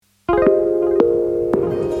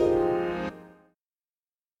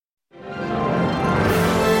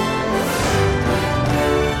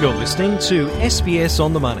listening to SBS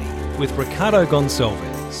On the Money with Ricardo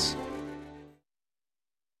Gonçalves.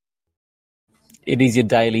 It is your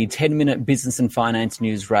daily 10-minute business and finance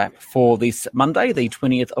news wrap for this Monday, the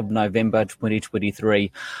 20th of November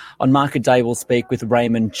 2023. On market day, we'll speak with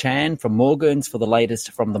Raymond Chan from Morgans for the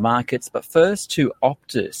latest from the markets. But first to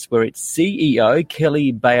Optus, where its CEO,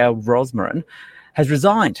 Kelly Bayer-Rosmarin, has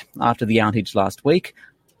resigned after the outage last week.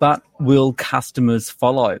 But will customers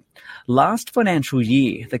follow? Last financial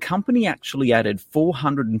year, the company actually added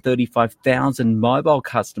 435,000 mobile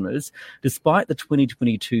customers despite the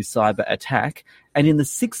 2022 cyber attack. And in the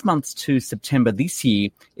 6 months to September this year,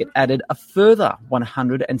 it added a further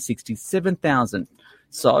 167,000.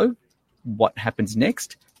 So what happens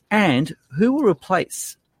next? And who will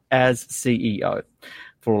replace as CEO?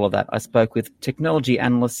 For all of that, I spoke with technology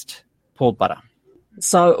analyst Paul Budde.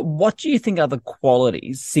 So what do you think are the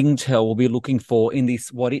qualities Singtel will be looking for in this,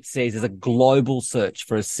 what it says is a global search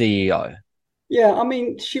for a CEO? Yeah, I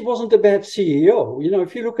mean, she wasn't a bad CEO. You know,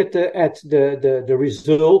 if you look at the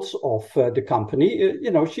results of the company,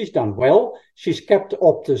 she's done well. She's kept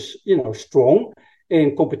Optus, strong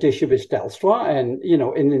in competition with Telstra. And,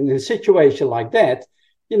 in a situation like that,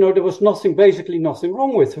 there was basically nothing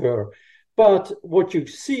wrong with her. But what you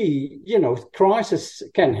see, crisis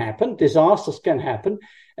can happen, disasters can happen,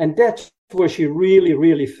 and that's where she really,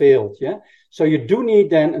 really failed, yeah? So you do need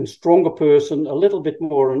then a stronger person, a little bit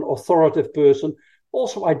more an authoritative person.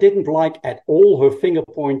 Also, I didn't like at all her finger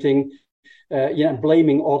pointing,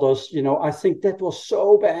 blaming others. I think that was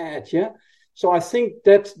so bad, yeah? So I think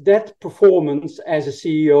that performance as a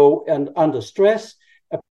CEO and under stress,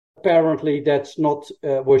 apparently that's not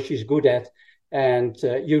where she's good at. And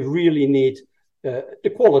you really need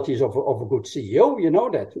the qualities of a good CEO,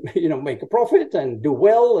 that, make a profit and do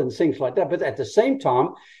well and things like that. But at the same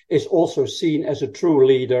time, is also seen as a true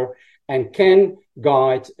leader and can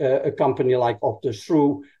guide a company like Optus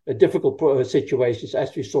through difficult situations,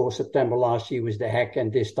 as we saw September last year with the hack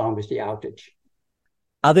and this time with the outage.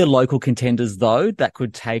 Are there local contenders, though, that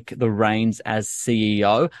could take the reins as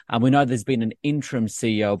CEO? We know there's been an interim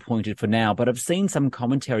CEO appointed for now, but I've seen some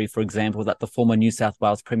commentary, for example, that the former New South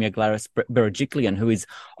Wales Premier Gladys Berejiklian, who is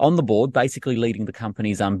on the board, basically leading the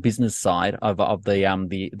company's business side of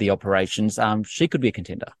the operations, she could be a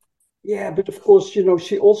contender. Yeah, but of course,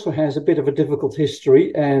 she also has a bit of a difficult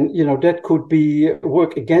history, and, that could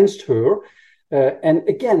work against her. And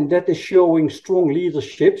again, that is showing strong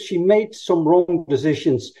leadership. She made some wrong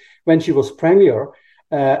decisions when she was premier.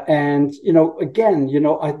 I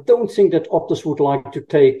don't think that Optus would like to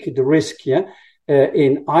take the risk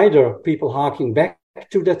in either people harking back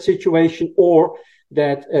to that situation or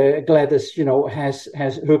that Gladys, has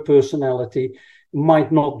her personality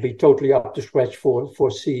might not be totally up to scratch for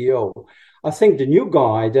CEO. I think the new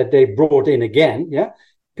guy that they brought in again,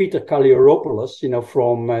 Peter Kallioropoulos,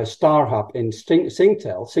 from StarHub in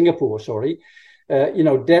Singapore,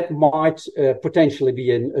 that might potentially be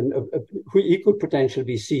he could potentially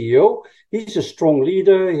be CEO. He's a strong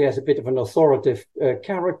leader. He has a bit of an authoritative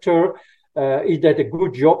character. He did a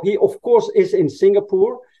good job. He, of course, is in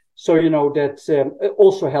Singapore. So, that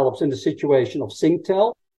also helps in the situation of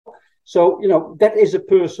Singtel. So, that is a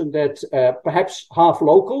person that perhaps half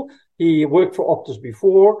local. He worked for Optus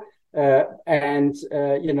before.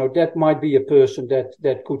 That might be a person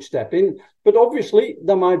that could step in. But obviously,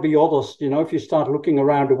 there might be others. If you start looking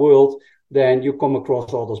around the world, then you come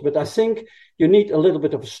across others. But I think you need a little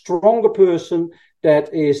bit of a stronger person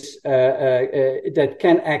that is that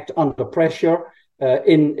can act under pressure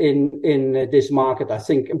in this market. I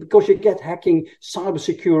think, and because you get hacking,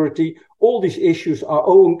 cybersecurity, all these issues are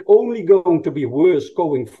only going to be worse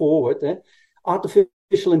going forward. Artificial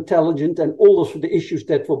intelligence and all those the issues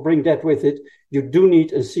that will bring that with it. You do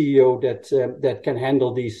need a CEO that can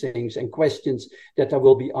handle these things and questions that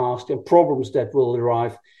will be asked and problems that will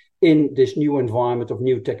arrive in this new environment of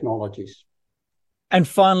new technologies. And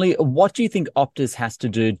finally, what do you think Optus has to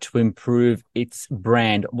do to improve its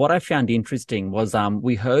brand? What I found interesting was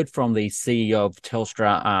we heard from the CEO of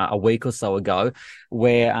Telstra a week or so ago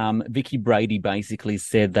where Vicky Brady basically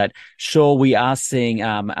said that, sure, we are seeing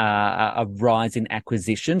a rise in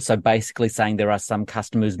acquisition. So basically saying there are some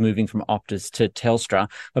customers moving from Optus to Telstra.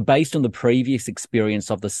 But based on the previous experience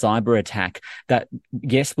of the cyber attack, that,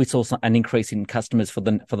 yes, we saw an increase in customers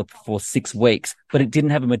for 6 weeks, but it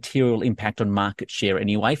didn't have a material impact on market share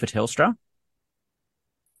anyway for Telstra?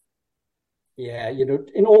 Yeah,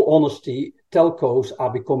 in all honesty, telcos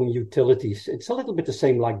are becoming utilities. It's a little bit the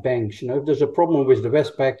same like banks. If there's a problem with the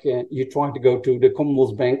Westpac, you try to go to the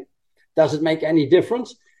Commonwealth Bank. Does it make any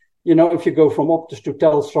difference? if you go from Optus to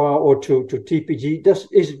Telstra or to TPG,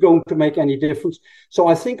 is it going to make any difference? So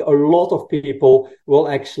I think a lot of people will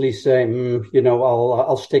actually say,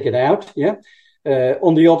 I'll stick it out. Yeah.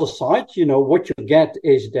 On the other side, what you get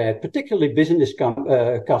is that particularly business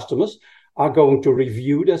customers are going to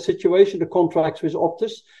review their situation, the contracts with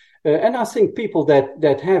Optus. And I think people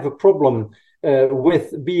that have a problem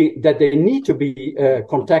with being that they need to be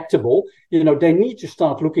contactable, they need to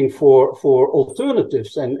start looking for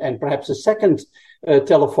alternatives and perhaps a second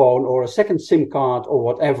telephone or a second SIM card or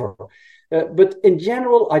whatever. But in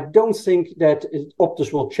general, I don't think that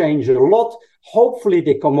Optus will change a lot. Hopefully,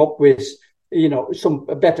 they come up with some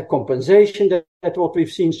better compensation than what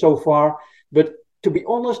we've seen so far. But to be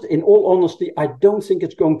honest, in all honesty, I don't think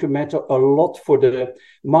it's going to matter a lot for the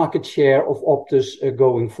market share of Optus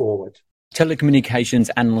going forward.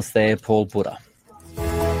 Telecommunications analyst there, Paul Budde.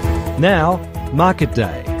 Now, Market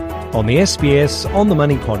Day on the SBS On the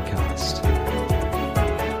Money podcast.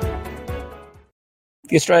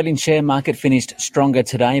 The Australian share market finished stronger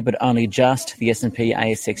today, but only just. The S&P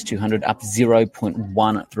ASX 200 up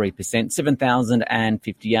 0.13%,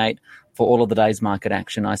 7,058. For all of the day's market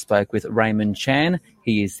action, I spoke with Raymond Chan.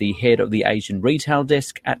 He is the head of the Asian retail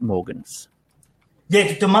desk at Morgans.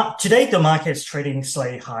 Yeah, today the market is trading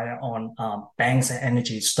slightly higher on banks and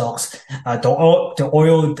energy stocks. The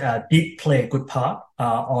oil did play a good part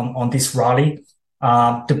on this rally.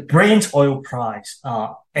 The Brent oil price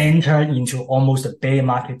entered into almost a bear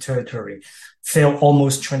market territory, fell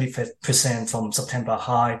almost 20% from September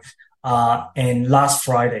high. And last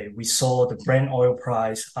Friday, we saw the Brent oil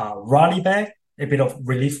price rally back, a bit of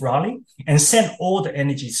relief rally, and sent all the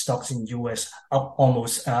energy stocks in US up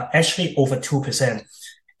almost, actually over 2%.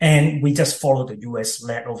 And we just follow the US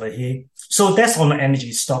lead over here. So that's on the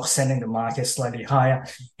energy stocks, sending the market slightly higher.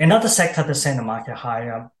 Another sector that sent the market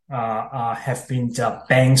higher have been the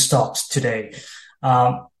bank stocks today.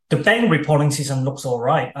 The bank reporting season looks all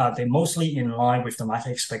right. They're mostly in line with the market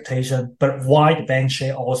expectation. But why the bank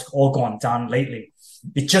share all gone down lately?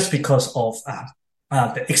 It's just because of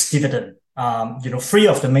the ex-dividend. 3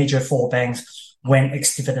 of the major 4 banks went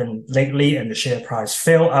ex-dividend lately, and the share price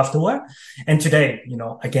fell afterward. And today,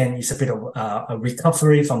 again, it's a bit of a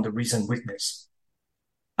recovery from the recent weakness.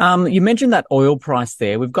 You mentioned that oil price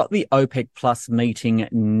there. We've got the OPEC Plus meeting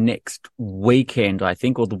next weekend, I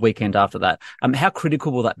think, or the weekend after that. How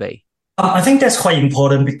critical will that be? I think that's quite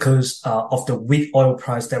important because of the weak oil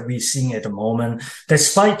price that we're seeing at the moment.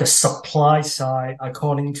 Despite the supply side,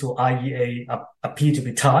 according to IEA, appear to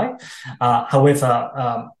be tight.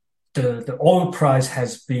 However, the oil price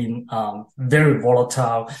has been very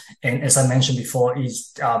volatile, and as I mentioned before,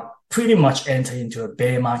 is pretty much entered into a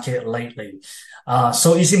bear market lately.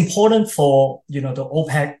 So it's important for the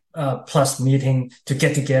OPEC Plus meeting to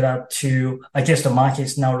get together to, I guess the market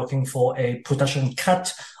is now looking for a production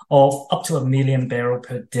cut of up to 1 million barrels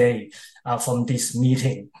per day from this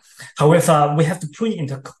meeting. However, we have to put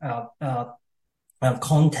into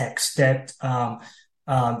context that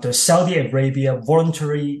the Saudi Arabia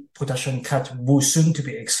voluntary production cut will soon to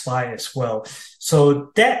be expired as well.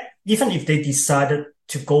 So that even if they decided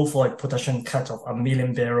to go for a production cut of 1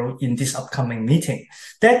 million barrels in this upcoming meeting,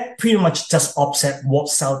 that pretty much just offset what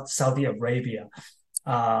Saudi Arabia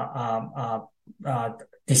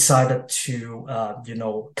decided to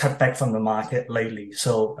cut back from the market lately.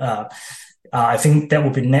 So I think that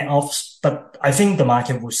will be net off, but I think the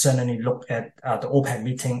market will certainly look at the OPEC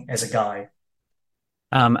meeting as a guide.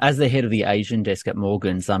 As the head of the Asian desk at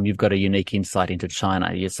Morgans, you've got a unique insight into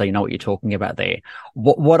China, so you know what you're talking about there.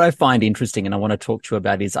 What I find interesting and I want to talk to you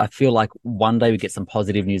about is I feel like one day we get some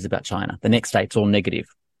positive news about China. The next day it's all negative.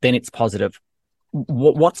 Then it's positive.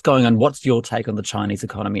 What's going on? What's your take on the Chinese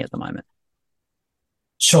economy at the moment?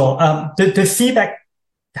 Sure. The feedback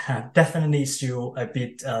definitely still a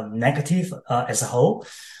bit negative as a whole.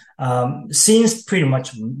 Since pretty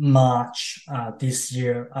much March this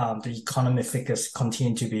year, the economic figures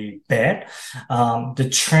continue to be bad. The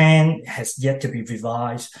trend has yet to be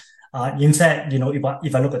revised. In fact,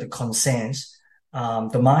 if I look at the consensus,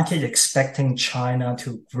 the market is expecting China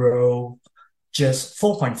to grow just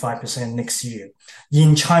 4.5% next year.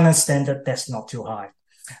 In China's standard, that's not too high.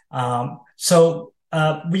 So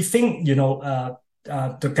we think,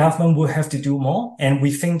 the government will have to do more, and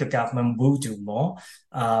we think the government will do more.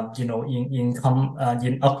 In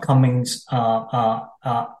upcoming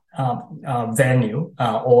venue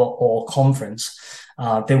or conference,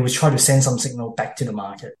 they will try to send some signal back to the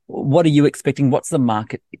market. What are you expecting? What's the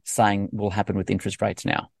market saying will happen with interest rates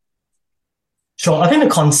now? Sure. I think the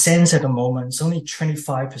consensus at the moment is only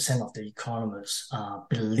 25% of the economists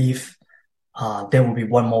believe there will be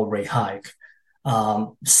one more rate hike.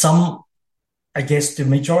 I guess the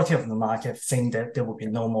majority of the market think that there will be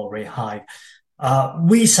no more rate hike.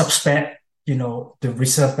 We suspect, the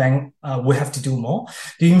Reserve Bank will have to do more.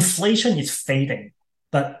 The inflation is fading,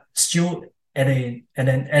 but still at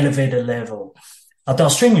an elevated level. The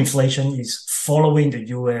Australian inflation is following the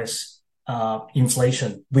US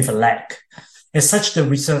inflation with a lag. As such, the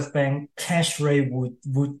Reserve Bank cash rate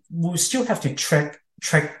would still have to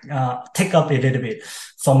take up a little bit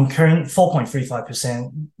from current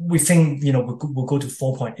 4.35%. We think, we'll go to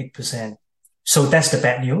 4.8%. So that's the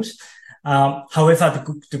bad news. However,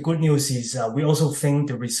 the good news is we also think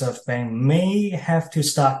the Reserve Bank may have to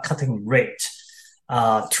start cutting rate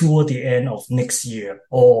toward the end of next year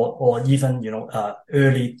or even,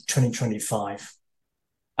 early 2025.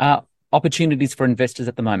 Opportunities for investors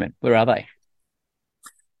at the moment, where are they?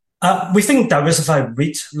 We think diversified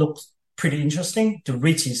REIT looks pretty interesting. The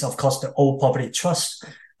REIT is, of course, the old property trust.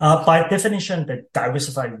 By definition, the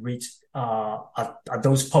diversified REIT are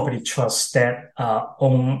those property trusts that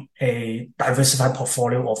own a diversified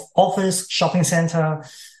portfolio of office, shopping center,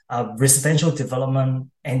 residential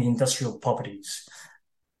development, and industrial properties.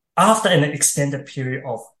 After an extended period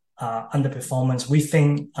of underperformance, we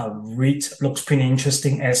think REIT looks pretty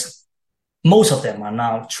interesting as most of them are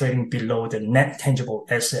now trading below the net tangible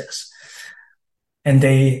assets. And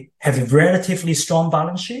they have a relatively strong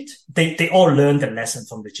balance sheet. They all learned the lesson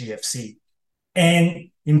from the GFC. And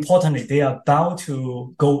importantly, they are about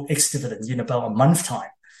to go ex-dividend in about a month's time.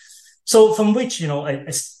 So from which,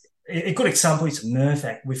 a good example is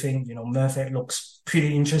Mirvac. We think, Mirvac looks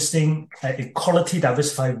pretty interesting. A quality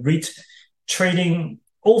diversified REIT trading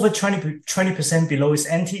over 20% below its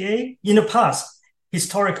NTA. In the past,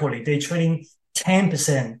 historically, they're trading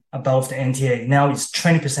 10% above the NTA. Now it's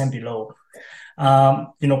 20% below.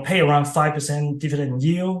 Pay around 5% dividend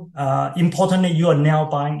yield. Importantly, you are now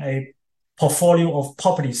buying a portfolio of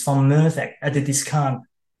properties from Mirvac at a discount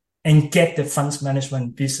and get the funds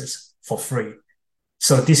management business for free.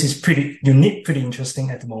 So this is pretty unique, pretty interesting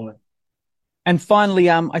at the moment. And finally,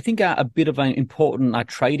 I think a bit of an important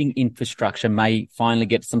trading infrastructure may finally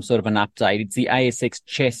get some sort of an update. It's the ASX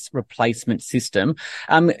CHESS replacement system.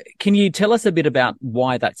 Can you tell us a bit about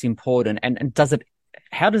why that's important and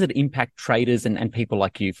how does it impact traders and people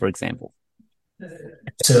like you, for example?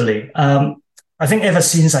 Absolutely. I think ever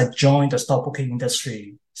since I joined the stockbroking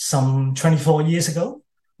industry some 24 years ago,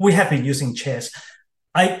 we have been using CHESS.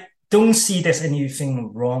 I don't see there's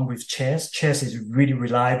anything wrong with CHESS. CHESS is really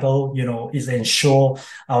reliable, it ensure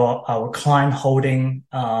our client holding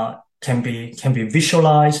can be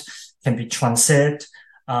visualized, can be transit,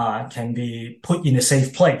 can be put in a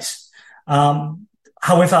safe place.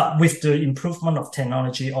 However, with the improvement of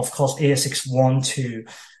technology, of course, ASX want to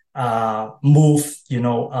move,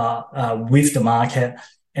 with the market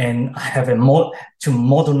and have to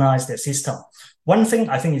modernize their system. One thing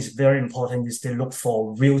I think is very important is they look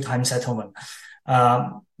for real-time settlement.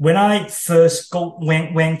 When I first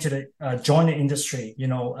went to join the industry,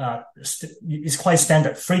 it's quite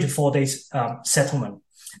standard, 3 to 4 days settlement.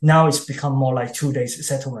 Now it's become more like 2 days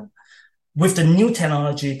settlement. With the new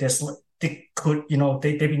technology, they've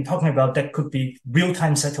been talking about that could be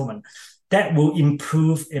real-time settlement. That will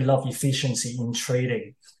improve a lot of efficiency in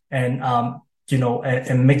trading and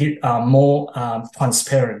make it more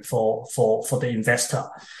transparent for the investor.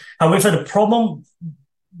 However, the problem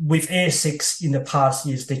with ASX in the past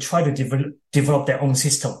is they try to develop their own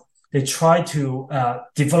system. They try to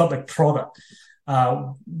develop a product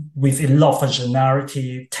with a lot of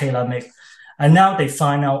functionality, tailor-made. And now they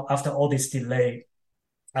find out after all this delay,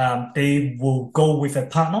 they will go with a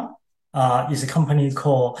partner. It's a company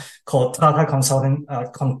called Tata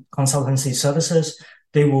Consultancy Services.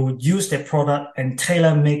 They will use their product and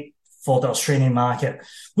tailor-make for the Australian market,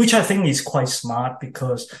 which I think is quite smart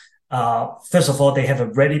because, first of all, they have a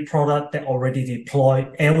ready product that already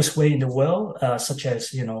deployed elsewhere in the world, such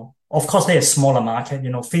as, of course, they're a smaller market,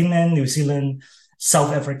 Finland, New Zealand,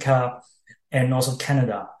 South Africa, and also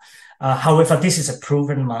Canada. However, this is a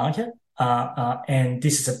proven market, and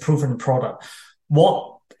this is a proven product.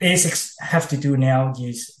 What ASX have to do now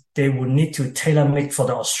is they will need to tailor-make for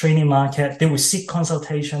the Australian market. They will seek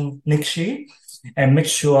consultation next year and make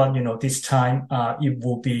sure, this time it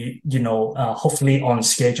will be, hopefully on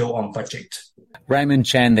schedule, on budget. Raymond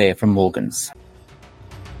Chan there from Morgans.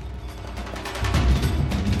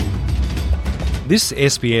 This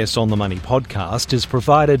SBS On the Money podcast is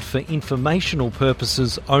provided for informational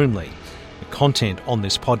purposes only. The content on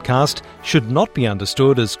this podcast should not be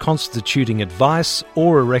understood as constituting advice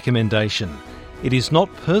or a recommendation. It is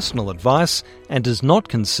not personal advice and does not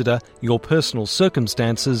consider your personal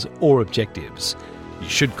circumstances or objectives. You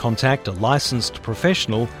should contact a licensed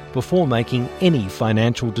professional before making any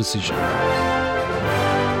financial decision.